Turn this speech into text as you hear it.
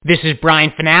This is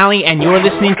Brian Finale, and you're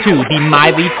listening to the My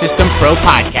Lead System Pro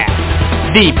podcast,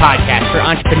 the podcast for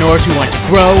entrepreneurs who want to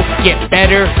grow, get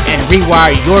better, and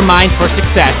rewire your mind for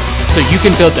success so you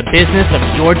can build the business of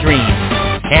your dreams.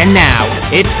 And now,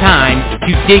 it's time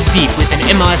to dig deep with an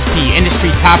MLSP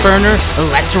industry top earner.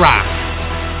 Let's rock.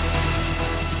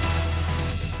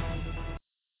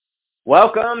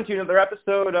 Welcome to another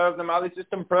episode of the My Lead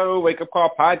System Pro Wake Up Call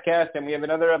podcast, and we have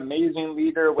another amazing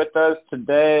leader with us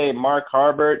today, Mark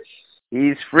Harbert.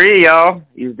 He's free, y'all.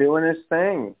 He's doing his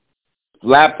thing.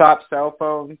 Laptop, cell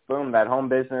phone, boom, that home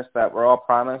business that we're all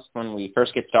promised when we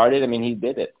first get started. I mean, he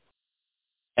did it.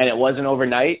 And it wasn't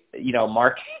overnight. You know,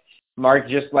 Mark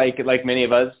just like many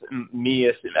of us, me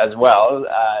as well,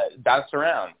 bounced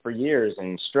around for years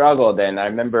and struggled. And I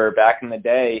remember back in the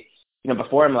day, you know,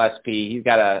 before MLSP, he's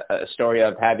got a story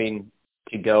of having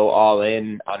to go all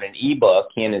in on an ebook.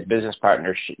 He and his business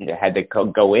partner had to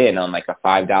go in on like a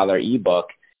 $5 ebook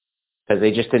because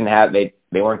they just didn't have, they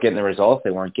weren't getting the results.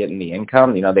 They weren't getting the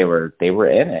income. You know, they were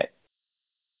in it.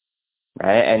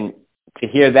 Right. And to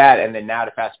hear that, and then now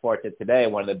to fast forward to today,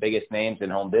 one of the biggest names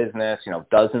in home business, you know,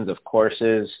 dozens of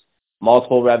courses,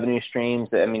 multiple revenue streams.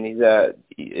 I mean,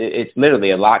 it's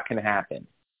literally a lot can happen.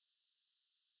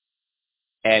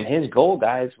 And his goal,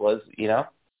 guys, was, you know,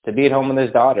 to be at home with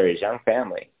his daughter, his young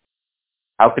family.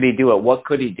 How could he do it? What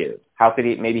could he do? How could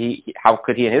he,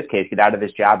 in his case, get out of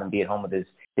his job and be at home with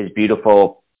his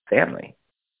beautiful family?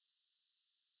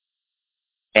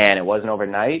 And it wasn't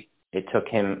overnight. It took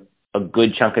him a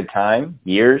good chunk of time,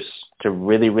 years, to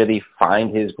really, really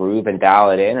find his groove and dial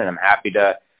it in. And I'm happy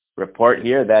to report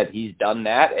here that he's done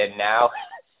that. And now,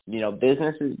 you know,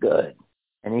 business is good.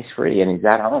 And he's free and he's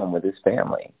at home with his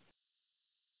family.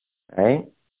 Right?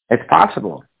 It's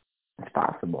possible. It's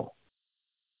possible.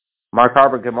 Mark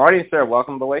Harbert, good morning, sir.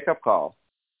 Welcome to the Wake Up Call.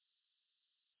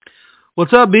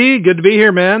 What's up, B? Good to be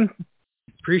here, man.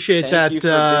 Appreciate Thank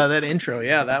that intro.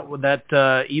 Yeah,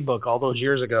 that ebook all those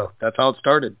years ago. That's how it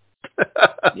started.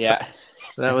 Yeah.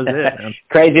 That was it, man.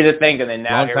 Crazy to think, and then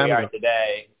now here we are ago.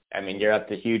 today. I mean, you're up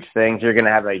to huge things. You're going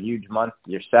to have a huge month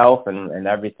yourself and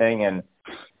everything, and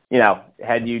you know,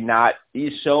 had you not,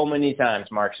 so many times,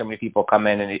 Mark, so many people come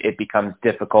in and it becomes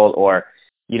difficult, or,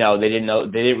 you know, they didn't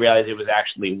realize it was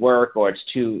actually work, or it's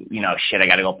too, you know, shit, I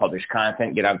got to go publish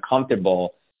content, get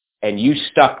uncomfortable. And you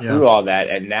stuck through all that.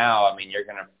 And now, I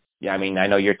mean, I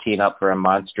know you're teeing up for a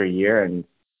monster year, and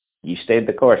you stayed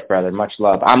the course, brother. Much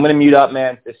love. I'm going to mute up,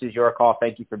 man. This is your call.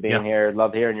 Thank you for being here.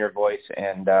 Love hearing your voice,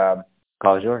 and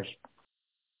call is yours.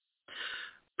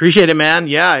 Appreciate it, man.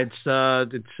 Yeah,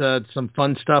 it's some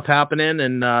fun stuff happening,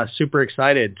 and super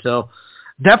excited. So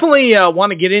definitely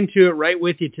want to get into it right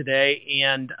with you today,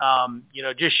 and you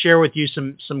know, just share with you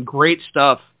some great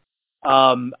stuff.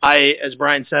 As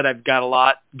Brian said, I've got a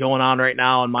lot going on right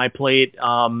now on my plate,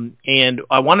 and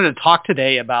I wanted to talk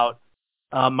today about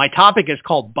my topic is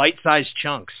called bite-sized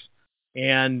chunks,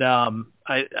 and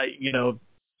I you know,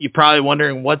 you're probably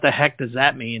wondering what the heck does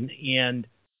that mean, and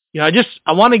you know,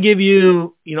 I want to give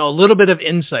you, you know, a little bit of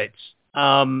insights.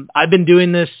 I've been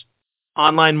doing this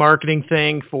online marketing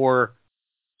thing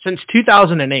since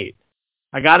 2008.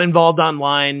 I got involved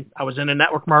online. I was in a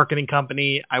network marketing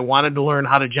company. I wanted to learn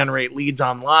how to generate leads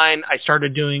online. I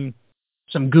started doing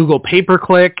some Google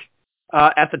pay-per-click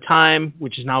at the time,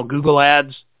 which is now Google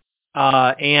Ads.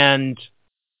 And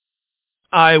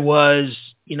I was,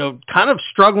 you know, kind of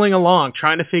struggling along,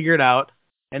 trying to figure it out.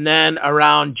 And then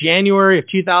around January of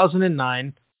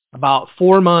 2009, about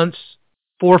 4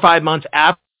 or 5 months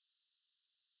after,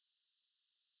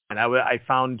 and I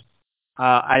found,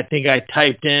 I think I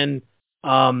typed in,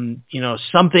 you know,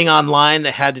 something online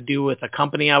that had to do with a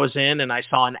company I was in, and I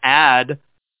saw an ad,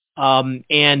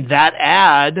 and that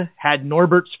ad had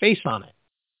Norbert's face on it.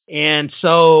 And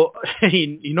so,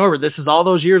 Norbert, this is all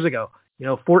those years ago, you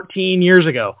know, 14 years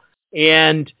ago.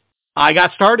 And I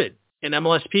got started in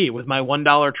MLSP with my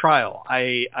 $1 trial.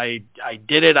 I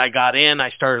did it. I got in,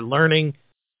 I started learning,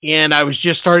 and I was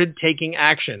just started taking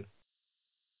action.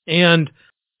 And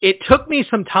it took me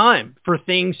some time for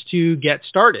things to get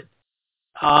started.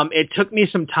 It took me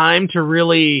some time to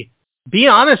really be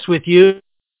honest with you,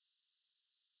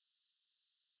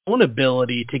 own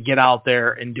ability to get out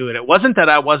there and do it. It wasn't that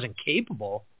I wasn't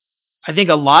capable. I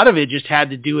think a lot of it just had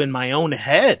to do in my own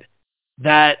head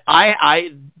that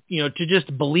I you know, to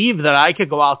just believe that I could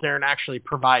go out there and actually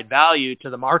provide value to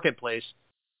the marketplace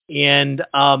and,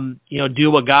 you know, do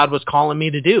what God was calling me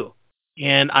to do.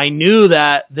 And I knew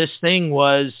that this thing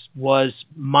was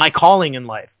my calling in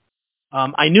life.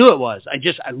 I knew it was.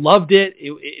 I loved it.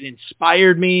 It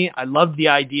inspired me. I loved the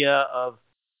idea of,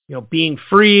 you know, being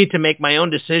free to make my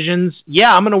own decisions.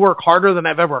 Yeah, I'm going to work harder than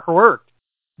I've ever worked,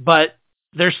 but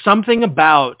there's something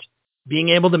about being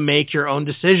able to make your own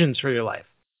decisions for your life.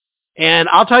 And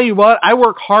I'll tell you what, I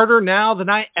work harder now than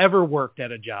I ever worked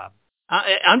at a job.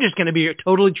 I'm just going to be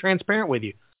totally transparent with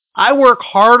you. I work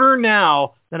harder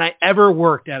now than I ever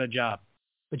worked at a job.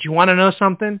 But you want to know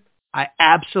something? I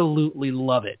absolutely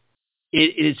love it.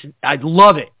 I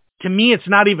love it. To me, it's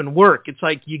not even work. It's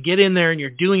like you get in there and you're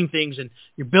doing things and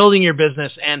you're building your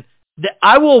business. And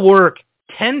I will work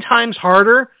 10 times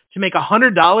harder to make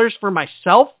 $100 for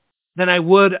myself than I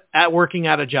would at working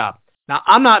at a job. Now,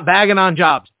 I'm not bagging on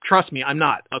jobs. Trust me, I'm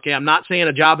not. Okay, I'm not saying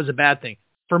a job is a bad thing.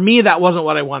 For me, that wasn't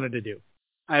what I wanted to do.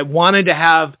 I wanted to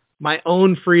have my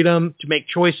own freedom to make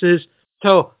choices.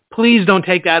 So please don't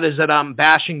take that as that I'm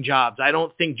bashing jobs. I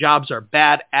don't think jobs are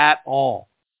bad at all.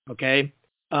 Okay.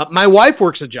 My wife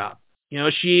works a job.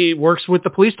 She works with the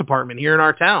police department here in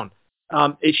our town.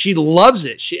 She loves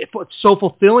it. It's so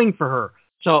fulfilling for her.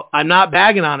 So I'm not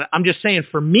bagging on it. I'm just saying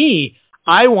for me,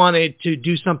 I wanted to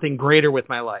do something greater with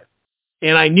my life.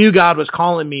 And I knew God was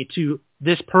calling me to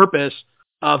this purpose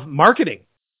of marketing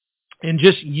and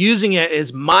just using it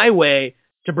as my way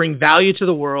to bring value to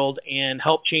the world and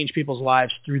help change people's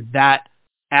lives through that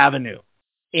avenue.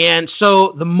 And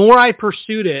so the more I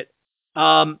pursued it,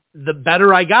 the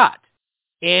better I got.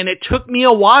 And it took me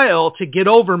a while to get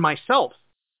over myself.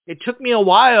 It took me a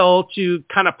while to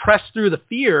kind of press through the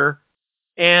fear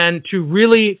and to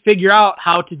really figure out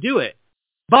how to do it.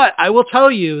 But I will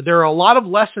tell you, there are a lot of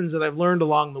lessons that I've learned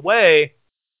along the way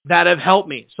that have helped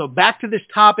me. So back to this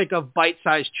topic of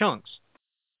bite-sized chunks.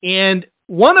 And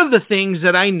one of the things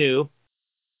that I knew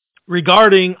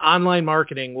regarding online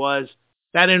marketing was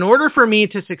that in order for me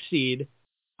to succeed,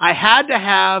 I had to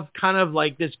have kind of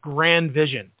like this grand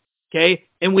vision. Okay.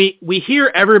 And we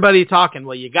hear everybody talking,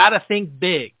 well, you got to think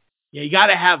big. You got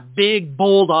to have big,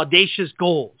 bold, audacious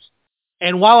goals.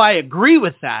 And while I agree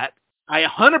with that, I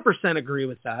 100% agree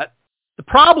with that. The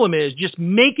problem is just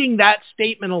making that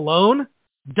statement alone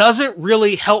doesn't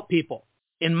really help people,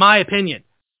 in my opinion.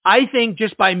 I think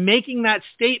just by making that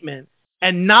statement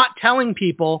and not telling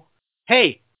people,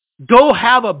 hey, go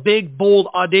have a big, bold,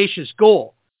 audacious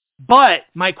goal. But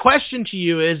my question to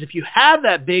you is, if you have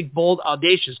that big, bold,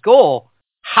 audacious goal,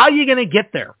 how are you going to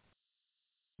get there?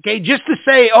 Okay, just to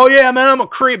say, oh yeah, man, I'm going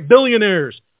to create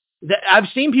billionaires. I've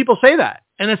seen people say that.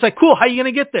 And it's like, cool, how are you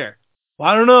going to get there? Well,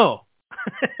 I don't know.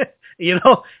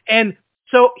 And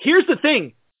so here's the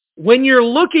thing. When you're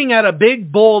looking at a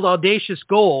big, bold, audacious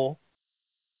goal,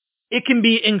 it can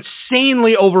be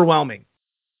insanely overwhelming.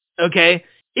 Okay?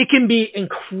 It can be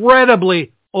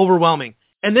incredibly overwhelming.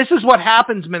 And this is what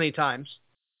happens many times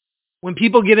when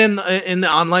people get in the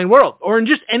online world or in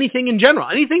just anything in general,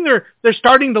 anything they're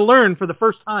starting to learn for the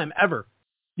first time ever.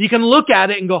 You can look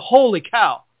at it and go, holy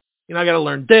cow, I got to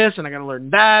learn this and I got to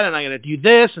learn that and I got to do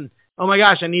this. And oh my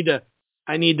gosh, I need to,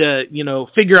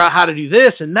 figure out how to do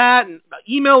this and that and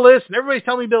email lists, and everybody's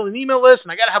telling me to build an email list,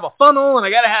 and I got to have a funnel, and I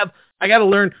got to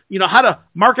learn, how to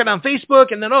market on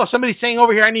Facebook. And then, somebody's saying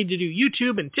over here, I need to do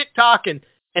YouTube and TikTok and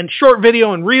short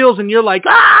video and reels. And you're like,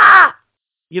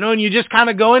 and you just kind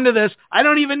of go into this. I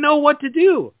don't even know what to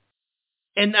do.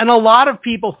 And a lot of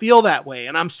people feel that way.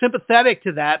 And I'm sympathetic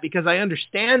to that because I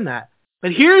understand that.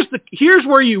 But here's the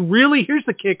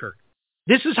kicker.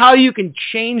 This is how you can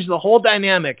change the whole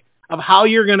dynamic of how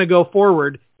you're going to go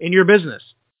forward in your business.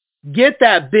 Get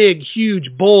that big, huge,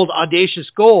 bold, audacious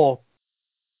goal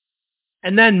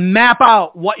and then map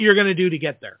out what you're going to do to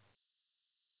get there.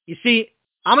 You see,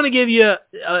 I'm going to give you,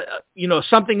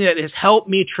 something that has helped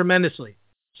me tremendously.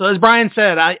 So as Brian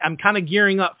said, I'm kind of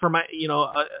gearing up for my,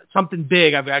 something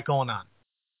big I've got going on.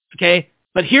 Okay.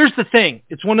 But here's the thing.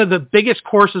 It's one of the biggest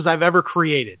courses I've ever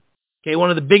created. Okay. One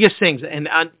of the biggest things. And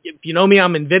if you know me,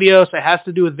 I'm in video, so it has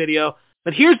to do with video.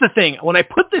 But here's the thing. When I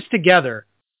put this together,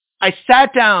 I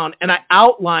sat down and I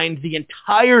outlined the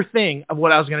entire thing of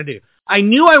what I was going to do. I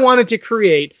knew I wanted to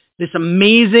create this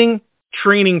amazing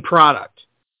training product.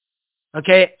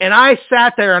 Okay. And I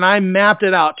sat there and I mapped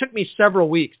it out. It took me several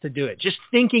weeks to do it, just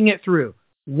thinking it through.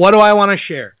 What do I want to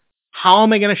share? How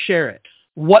am I going to share it?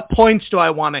 What points do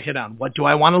I want to hit on? What do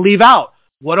I want to leave out?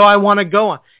 What do I want to go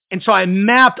on? And so I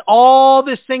mapped all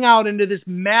this thing out into this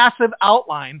massive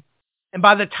outline. And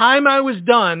by the time I was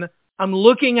done, I'm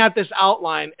looking at this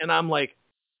outline and I'm like,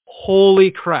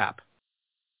 holy crap.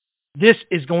 This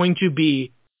is going to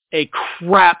be a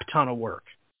crap ton of work.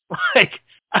 Like,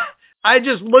 I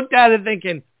just looked at it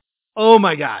thinking, oh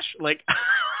my gosh, like,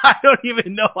 I don't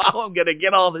even know how I'm going to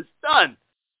get all this done.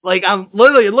 Like, I'm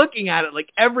literally looking at it, like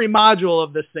every module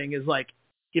of this thing is like,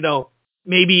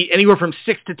 maybe anywhere from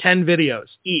 6 to 10 videos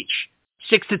each,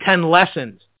 6 to 10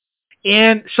 lessons.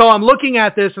 And so I'm looking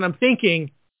at this and I'm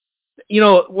thinking,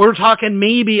 we're talking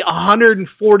maybe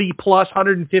 140 plus,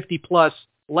 150 plus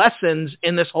lessons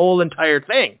in this whole entire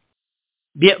thing.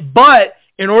 But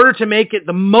in order to make it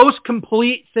the most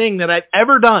complete thing that I've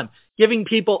ever done, giving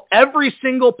people every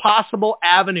single possible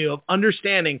avenue of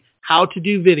understanding how to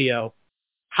do video,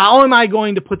 how am I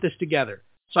going to put this together?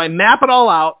 So I map it all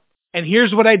out, and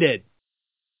here's what I did.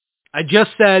 I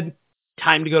just said,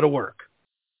 time to go to work.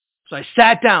 So I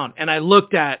sat down and I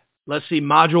looked at, let's see,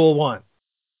 Module 1.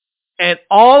 And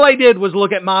all I did was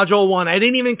look at Module 1. I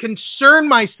didn't even concern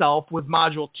myself with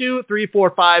Module 2, 3,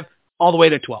 4, 5, all the way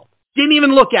to 12. Didn't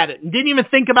even look at it and didn't even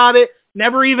think about it.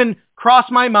 Never even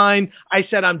crossed my mind. I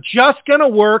said, I'm just going to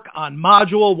work on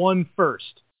Module 1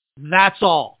 first. That's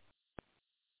all.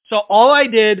 So all I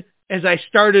did is I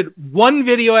started one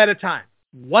video at a time,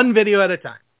 and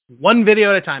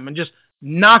just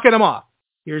knocking them off.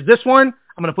 Here's this one.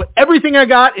 I'm going to put everything I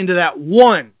got into that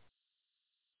one.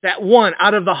 That one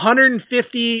out of the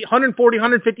 140,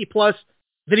 150 plus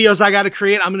videos I got to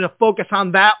create. I'm going to focus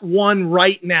on that one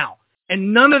right now.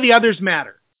 And none of the others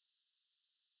matter.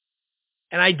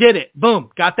 And I did it. Boom.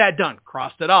 Got that done.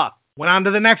 Crossed it off. Went on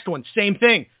to the next one. Same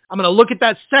thing. I'm going to look at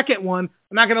that second one.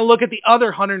 I'm not going to look at the other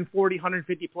 140,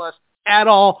 150 plus at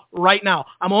all right now.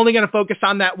 I'm only going to focus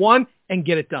on that one and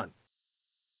get it done.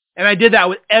 And I did that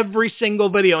with every single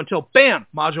video until, bam,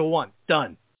 Module 1,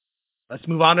 done. Let's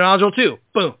move on to Module 2.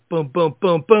 Boom, boom, boom,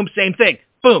 boom, boom. Same thing.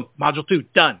 Boom. Module 2,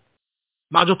 done.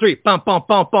 Module 3, boom, boom,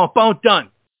 boom, boom, boom,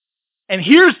 done. And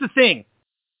here's the thing.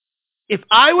 If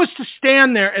I was to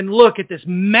stand there and look at this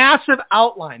massive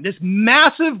outline, this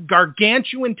massive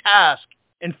gargantuan task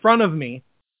in front of me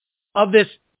of this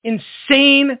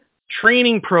insane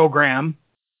training program,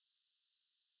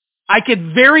 I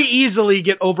could very easily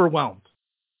get overwhelmed.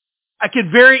 I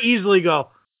could very easily go,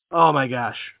 oh my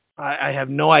gosh, I have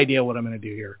no idea what I'm going to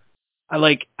do here. I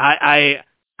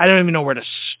don't even know where to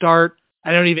start.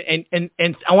 I don't even,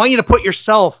 and I want you to put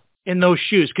yourself in those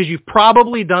shoes because you've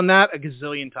probably done that a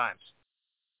gazillion times.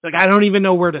 Like, I don't even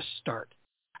know where to start.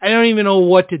 I don't even know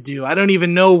what to do. I don't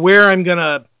even know where I'm going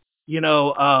to,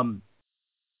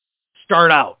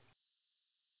 start out.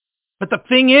 But the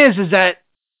thing is that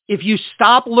if you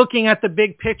stop looking at the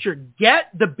big picture,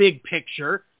 get the big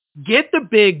picture, get the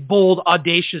big, bold,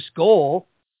 audacious goal,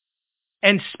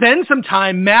 and spend some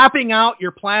time mapping out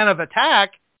your plan of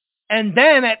attack, and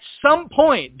then at some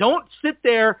point, don't sit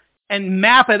there and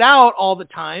map it out all the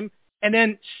time, and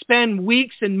then spend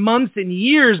weeks and months and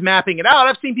years mapping it out.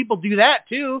 I've seen people do that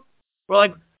too. We're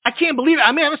like, I can't believe it.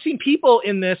 I mean, I've seen people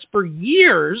in this for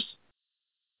years,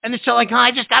 and they're still like, oh,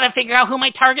 I just got to figure out who my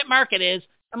target market is.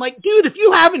 I'm like, dude, if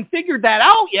you haven't figured that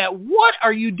out yet, what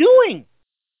are you doing?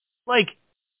 Like,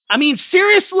 I mean,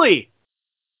 seriously,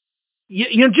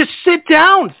 you just sit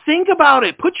down, think about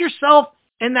it, put yourself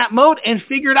in that mode and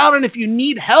figure it out. And if you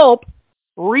need help,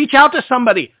 reach out to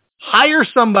somebody, hire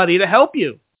somebody to help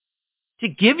you, to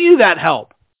give you that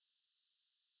help.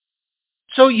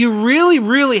 So you really,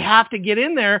 really have to get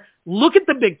in there, look at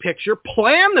the big picture,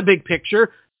 plan the big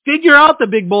picture, figure out the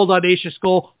big, bold, audacious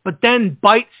goal, but then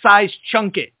bite-sized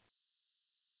chunk it.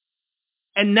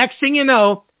 And next thing you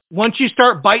know, once you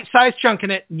start bite-sized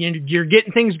chunking it, you're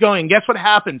getting things going. Guess what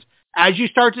happens? As you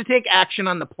start to take action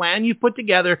on the plan you put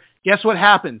together, guess what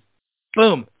happens?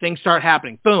 Boom, things start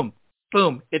happening. Boom,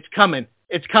 boom, it's coming,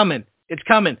 it's coming, it's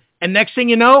coming. And next thing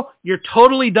you know, you're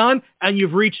totally done and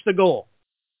you've reached the goal.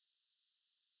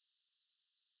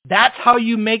 That's how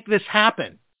you make this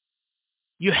happen.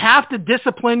 You have to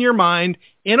discipline your mind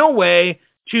in a way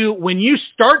to, when you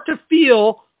start to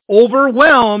feel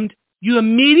overwhelmed, you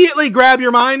immediately grab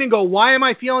your mind and go, why am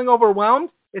I feeling overwhelmed?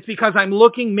 It's because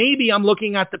maybe I'm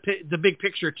looking at the big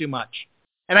picture too much.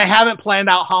 And I haven't planned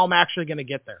out how I'm actually going to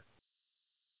get there.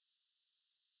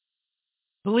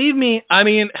 Believe me, I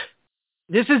mean,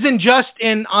 this isn't just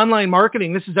in online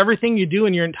marketing. This is everything you do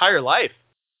in your entire life.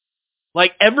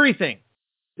 Like everything.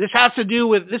 This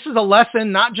is a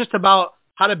lesson not just about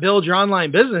how to build your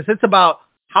online business. It's about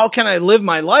how can I live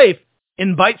my life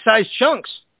in bite-sized chunks.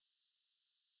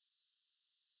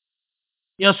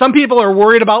 Some people are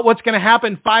worried about what's going to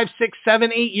happen 5, 6,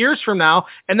 7, 8 years from now,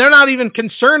 and they're not even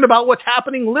concerned about what's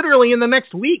happening literally in the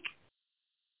next week.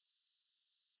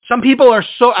 Some people are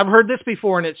I've heard this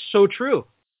before, and it's so true.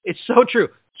 It's so true.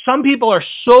 Some people are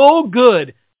so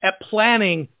good at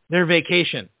planning their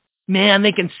vacation. Man,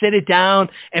 they can sit it down,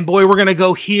 and boy, we're going to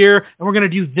go here, and we're going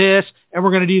to do this, and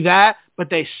we're going to do that, but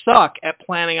they suck at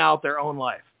planning out their own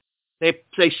life. They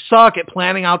suck at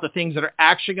planning out the things that are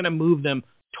actually going to move them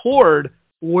toward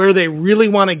where they really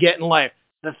want to get in life,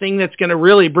 the thing that's going to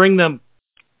really bring them,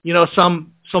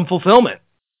 some fulfillment.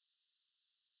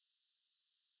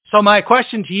 So my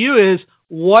question to you is,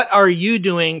 what are you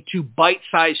doing to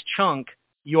bite-sized chunk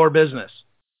your business,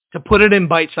 to put it in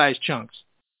bite-sized chunks?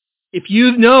 If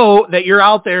you know that you're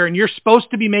out there and you're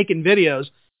supposed to be making videos,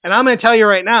 and I'm going to tell you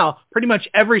right now, pretty much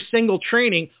every single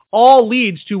training all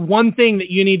leads to one thing that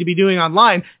you need to be doing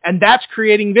online, and that's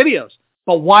creating videos.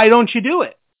 But why don't you do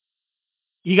it?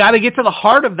 You got to get to the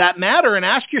heart of that matter and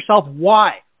ask yourself,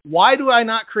 why? Why do I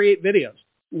not create videos?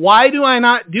 Why do I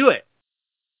not do it?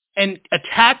 And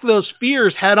attack those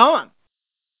fears head on.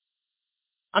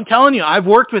 I'm telling you, I've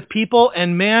worked with people,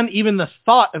 and man, even the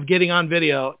thought of getting on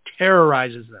video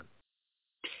terrorizes them.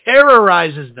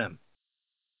 Terrorizes them.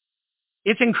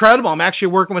 It's incredible. I'm actually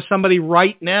working with somebody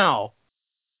right now,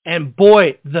 and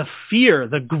boy, the fear,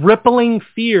 the gripping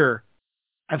fear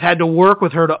I've had to work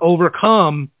with her to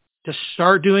overcome to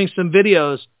start doing some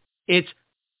videos. It's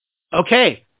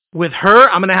okay. With her,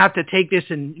 I'm going to have to take this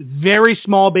in very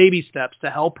small baby steps to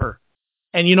help her.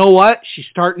 And you know what? She's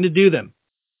starting to do them.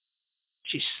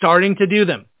 She's starting to do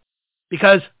them.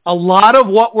 Because a lot of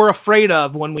what we're afraid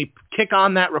of when we kick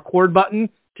on that record button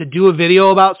to do a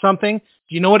video about something,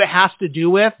 do you know what it has to do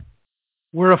with?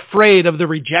 We're afraid of the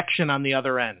rejection on the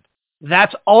other end.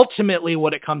 That's ultimately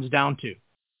what it comes down to.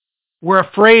 We're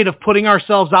afraid of putting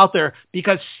ourselves out there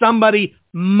because somebody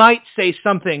might say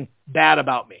something bad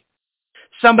about me.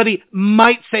 Somebody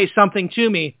might say something to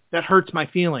me that hurts my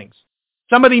feelings.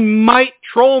 Somebody might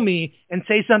troll me and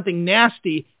say something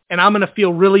nasty, and I'm going to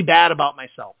feel really bad about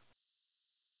myself.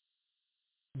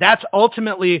 That's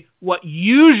ultimately what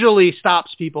usually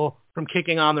stops people from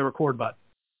kicking on the record button.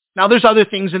 Now, there's other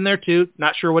things in there too.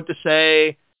 Not sure what to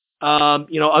say,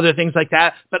 other things like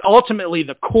that. But ultimately,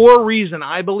 the core reason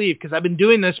I believe, because I've been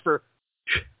doing this for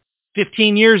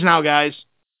 15 years now, guys.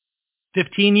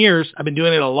 15 years. I've been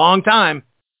doing it a long time.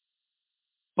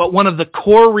 But one of the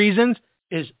core reasons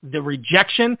is the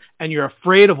rejection, and you're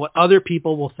afraid of what other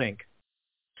people will think.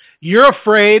 You're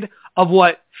afraid of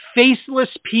what faceless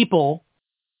people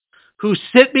who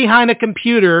sit behind a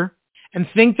computer and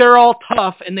think they're all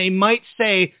tough, and they might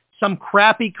say some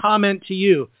crappy comment to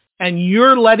you, and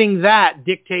you're letting that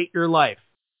dictate your life.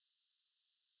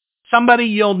 Somebody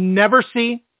you'll never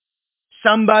see,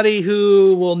 somebody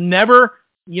who will never,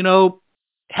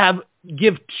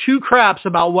 give two craps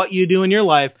about what you do in your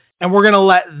life, and we're going to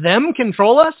let them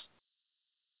control us?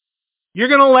 You're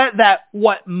going to let that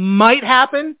what might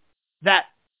happen, that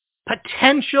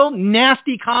potential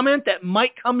nasty comment that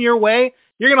might come your way,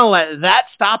 you're going to let that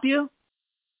stop you?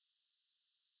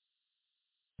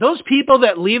 Those people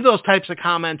that leave those types of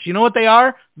comments, you know what they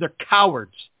are? They're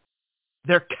cowards.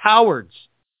 They're cowards.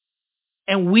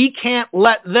 And we can't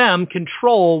let them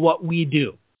control what we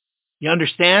do. You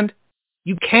understand?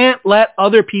 You can't let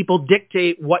other people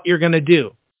dictate what you're going to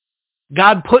do.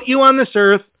 God put you on this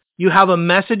earth. You have a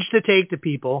message to take to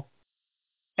people.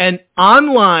 And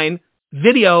online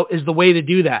video is the way to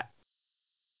do that.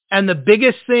 And the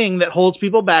biggest thing that holds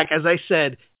people back, as I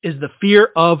said, is the fear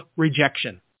of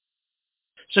rejection.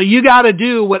 So you got to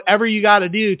do whatever you got to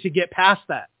do to get past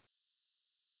that.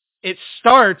 It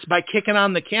starts by kicking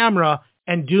on the camera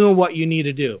and doing what you need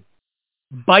to do.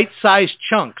 Bite-sized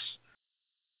chunks.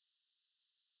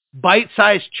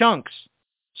 Bite-sized chunks.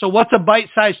 So what's a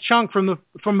bite-sized chunk from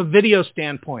a video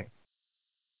standpoint?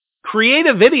 Create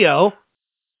a video.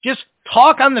 Just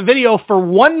talk on the video for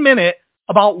 1 minute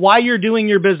about why you're doing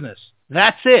your business.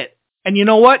 That's it. And you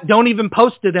know what? Don't even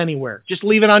post it anywhere. Just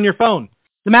leave it on your phone.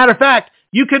 As a matter of fact,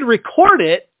 you could record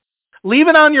it, leave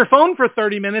it on your phone for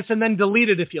 30 minutes, and then delete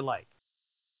it if you like.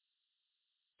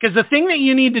 Because the thing that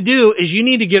you need to do is you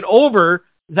need to get over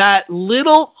that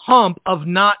little hump of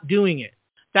not doing it.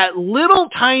 That little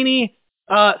tiny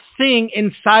thing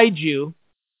inside you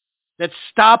that's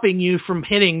stopping you from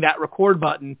hitting that record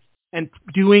button and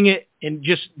doing it and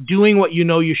just doing what you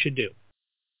know you should do.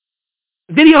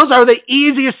 Videos are the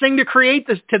easiest thing to create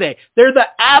today. They're the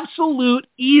absolute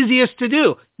easiest to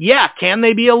do. Yeah, can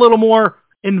they be a little more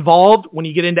involved when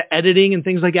you get into editing and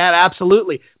things like that?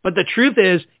 Absolutely. But the truth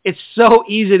is, it's so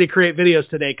easy to create videos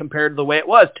today compared to the way it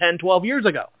was 10, 12 years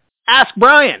ago. Ask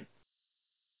Brian.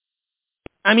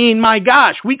 I mean, my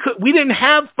gosh, we didn't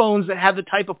have phones that had the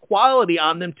type of quality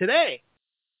on them today.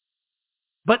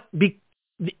 But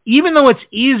even though it's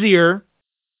easier,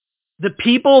 the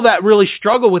people that really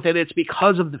struggle with it, it's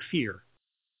because of the fear.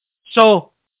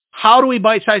 So how do we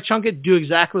bite-size chunk it? Do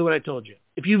exactly what I told you.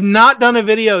 If you've not done a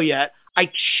video yet,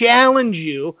 I challenge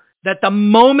you that the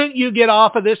moment you get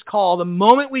off of this call, the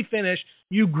moment we finish,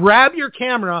 you grab your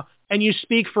camera and you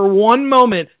speak for 1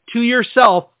 moment to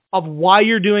yourself of why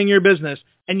you're doing your business,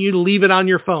 and you leave it on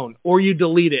your phone or you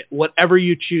delete it, whatever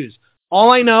you choose.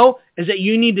 All I know is that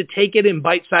you need to take it in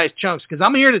bite-sized chunks, because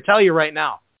I'm here to tell you right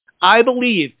now, I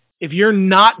believe if you're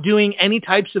not doing any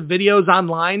types of videos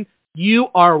online, you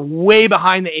are way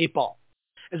behind the 8 ball.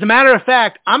 As a matter of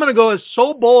fact, I'm going to go as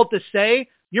so bold to say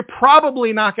you're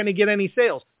probably not going to get any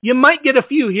sales. You might get a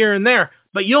few here and there,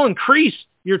 but you'll increase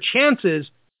your chances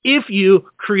if you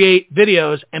create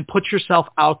videos and put yourself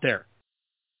out there.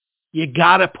 You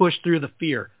got to push through the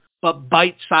fear, but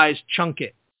bite-sized chunk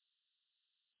it.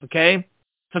 Okay?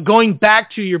 So going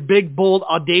back to your big, bold,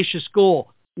 audacious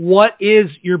goal, what is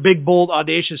your big, bold,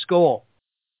 audacious goal?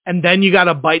 And then you got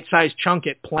to bite-sized chunk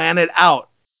it, plan it out.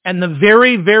 And the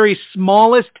very, very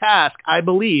smallest task, I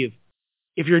believe,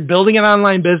 if you're building an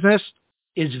online business,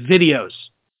 is videos.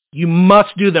 You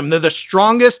must do them. They're the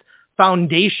strongest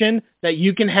foundation that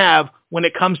you can have when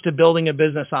it comes to building a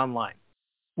business online.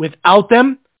 Without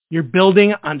them, you're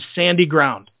building on sandy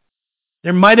ground.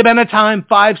 There might have been a time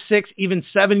 5, 6, even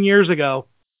 7 years ago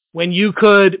when you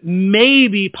could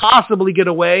maybe possibly get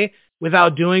away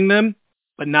without doing them,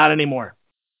 but not anymore.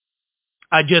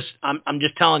 I'm just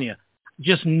telling you,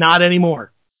 just not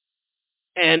anymore.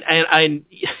 And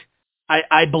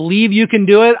I believe you can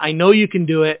do it. I know you can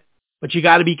do it, but you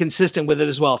got to be consistent with it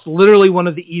as well. It's literally one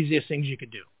of the easiest things you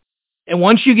could do. And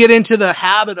once you get into the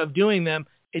habit of doing them,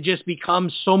 it just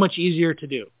becomes so much easier to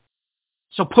do.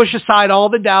 So push aside all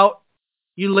the doubt.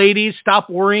 You ladies, stop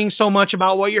worrying so much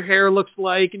about what your hair looks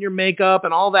like and your makeup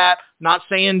and all that. Not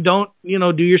saying don't,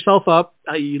 do yourself up.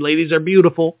 You ladies are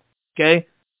beautiful, okay?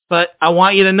 But I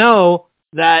want you to know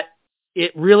that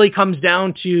it really comes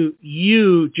down to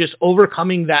you just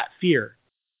overcoming that fear.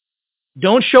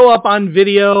 Don't show up on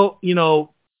video,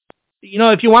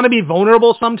 if you want to be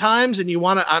vulnerable sometimes and you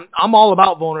want to, I'm all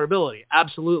about vulnerability.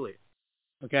 Absolutely.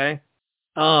 Okay.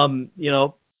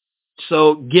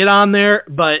 So get on there,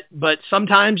 but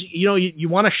sometimes, you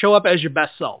want to show up as your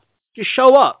best self. Just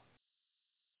show up.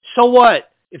 So what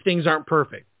if things aren't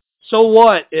perfect? So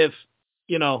what if,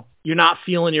 you're not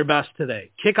feeling your best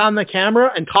today? Kick on the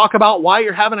camera and talk about why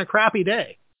you're having a crappy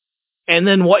day and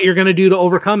then what you're going to do to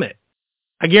overcome it.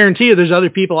 I guarantee you there's other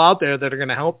people out there that are going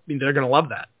to help. They're going to love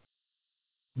that.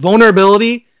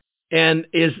 Vulnerability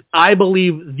is, I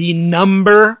believe, the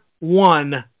number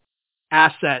one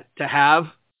asset to have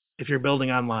if you're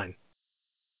building online.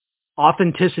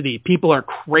 Authenticity. People are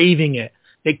craving it.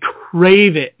 They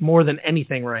crave it more than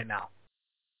anything right now.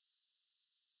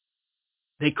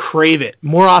 They crave it.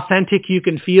 More authentic you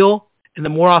can feel, and the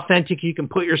more authentic you can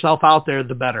put yourself out there,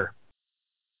 the better.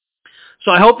 So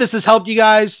I hope this has helped you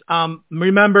guys.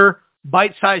 Remember,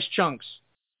 bite-sized chunks.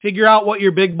 Figure out what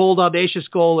your big, bold, audacious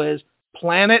goal is.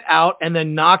 Plan it out, and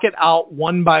then knock it out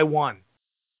one by one.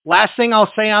 Last thing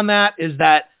I'll say on that is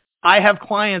that I have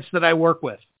clients that I work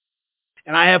with.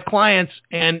 And I have clients,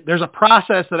 and there's a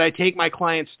process that I take my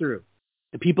clients through,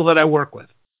 the people that I work with,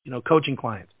 coaching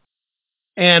clients.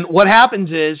 And what happens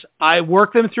is I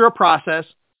work them through a process,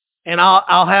 and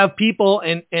I'll have people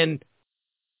and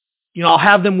I'll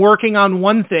have them working on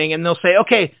one thing, and they'll say,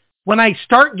 okay, when I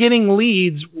start getting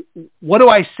leads, what do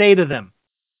I say to them?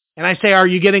 And I say, are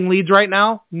you getting leads right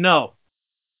now? No.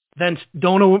 Then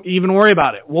don't even worry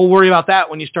about it. We'll worry about that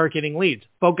when you start getting leads.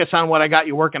 Focus on what I got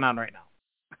you working on right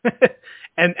now.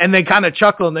 and they kind of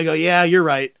chuckle and they go, yeah, you're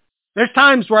right. There's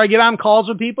times where I get on calls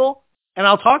with people and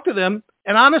I'll talk to them.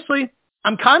 And honestly,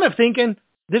 I'm kind of thinking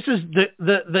this is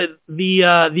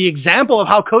the example of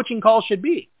how coaching calls should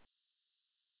be.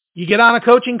 You get on a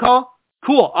coaching call.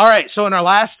 Cool. All right. So in our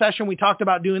last session, we talked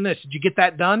about doing this. Did you get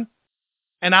that done?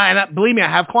 And believe me, I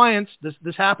have clients.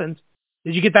 This happens.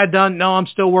 Did you get that done? No, I'm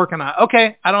still working on it.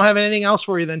 Okay. I don't have anything else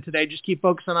for you then today. Just keep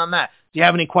focusing on that. Do you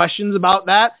have any questions about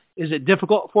that? Is it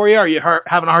difficult for you? Are you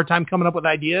having a hard time coming up with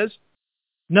ideas?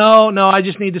 No, I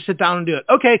just need to sit down and do it.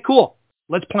 Okay, cool.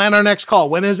 Let's plan our next call.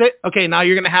 When is it? Okay, now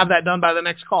you're going to have that done by the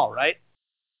next call, right?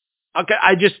 Okay,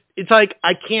 it's like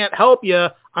I can't help you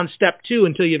on step 2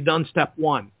 until you've done step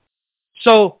 1.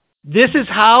 So this is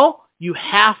how you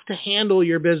have to handle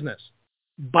your business.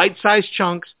 Bite-sized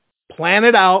chunks, plan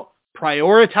it out,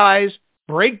 prioritize,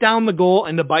 break down the goal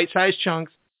into bite-sized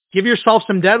chunks, give yourself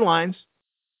some deadlines.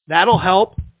 That'll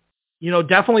help.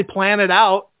 Definitely plan it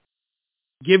out.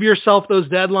 Give yourself those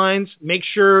deadlines. Make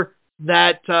sure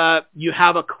that you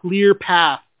have a clear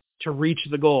path to reach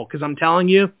the goal, because I'm telling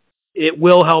you, it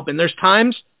will help. And there's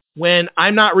times when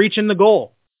I'm not reaching the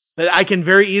goal that I can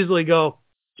very easily go,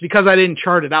 it's because I didn't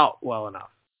chart it out well enough.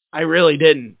 I really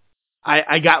didn't.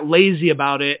 I got lazy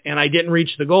about it, and I didn't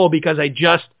reach the goal because I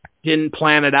just didn't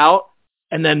plan it out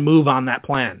and then move on that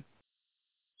plan.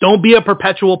 Don't be a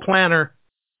perpetual planner.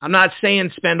 I'm not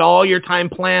saying spend all your time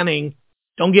planning.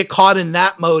 Don't get caught in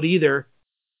that mode either.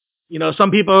 You know,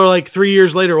 some people are like 3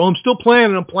 years later, well, I'm still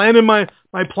planning. I'm planning my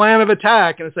plan of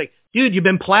attack. And it's like, dude, you've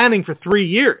been planning for 3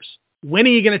 years. When are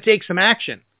you going to take some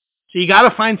action? So you got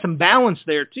to find some balance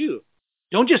there too.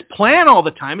 Don't just plan all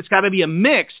the time. It's got to be a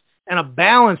mix and a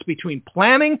balance between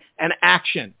planning and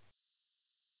action.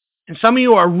 And some of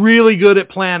you are really good at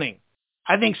planning.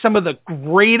 I think some of the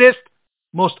greatest,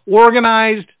 most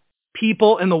organized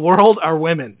people in the world are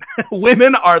women.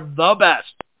 Women are the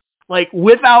best. Like,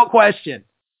 without question.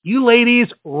 You ladies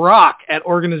rock at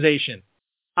organization.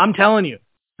 I'm telling you.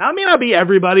 Now, I may not be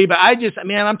everybody, but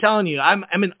I'm telling you, I'm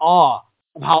in awe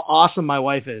of how awesome my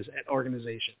wife is at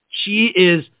organization. She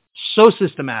is so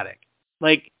systematic.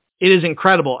 Like, it is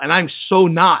incredible. And I'm so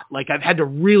not. Like, I've had to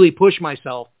really push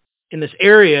myself in this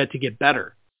area to get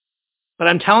better. But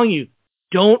I'm telling you,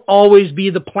 don't always be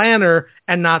the planner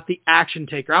and not the action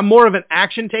taker. I'm more of an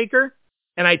action taker,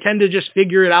 and I tend to just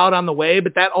figure it out on the way,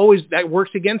 but that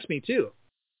works against me too.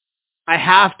 I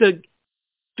have to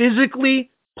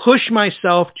physically push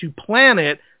myself to plan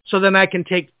it so then I can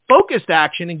take focused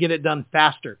action and get it done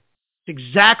faster. It's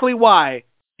exactly why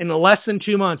in less than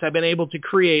 2 months I've been able to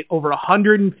create over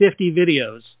 150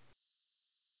 videos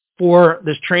for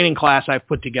this training class I've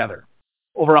put together.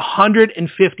 Over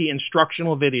 150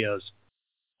 instructional videos,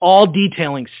 all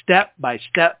detailing step by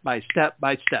step by step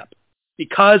by step,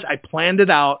 because I planned it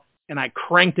out and I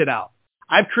cranked it out.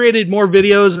 I've created more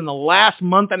videos in the last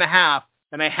month and a half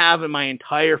than I have in my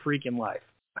entire freaking life.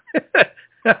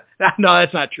 No,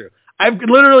 that's not true. I've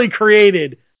literally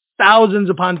created thousands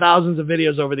upon thousands of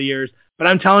videos over the years, but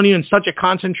I'm telling you, in such a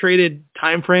concentrated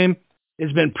time frame,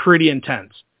 it's been pretty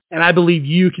intense. And I believe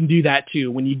you can do that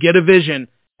too. When you get a vision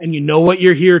and you know what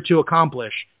you're here to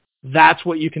accomplish, that's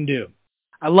what you can do.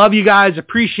 I love you guys.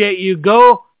 Appreciate you.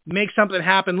 Go make something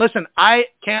happen. Listen, I'm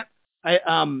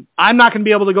not going to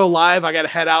be able to go live. I got to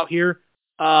head out here.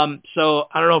 So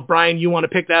I don't know if Brian, you want to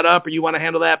pick that up or you want to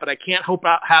handle that, but I can't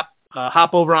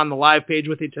hop over on the live page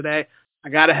with you today. I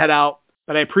got to head out,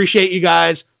 but I appreciate you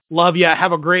guys. Love you.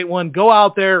 Have a great one. Go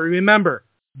out there. Remember,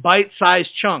 bite-sized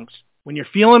chunks. When you're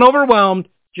feeling overwhelmed,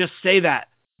 just say that,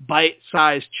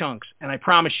 bite-sized chunks. And I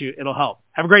promise you it'll help.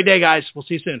 Have a great day, guys. We'll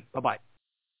see you soon. Bye-bye.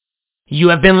 You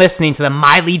have been listening to the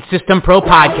My Lead System Pro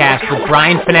podcast with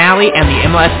Brian Finale and the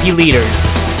MLSP leaders.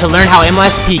 To learn how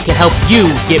MLSP can help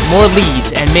you get more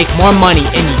leads and make more money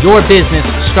in your business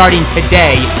starting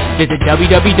today, visit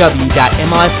www.mlsp.com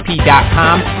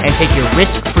and take your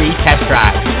risk-free test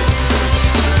drive.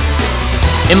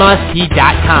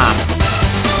 MLSP.com.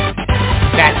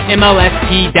 That's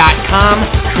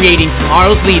MLSP.com, creating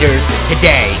tomorrow's leaders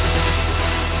today.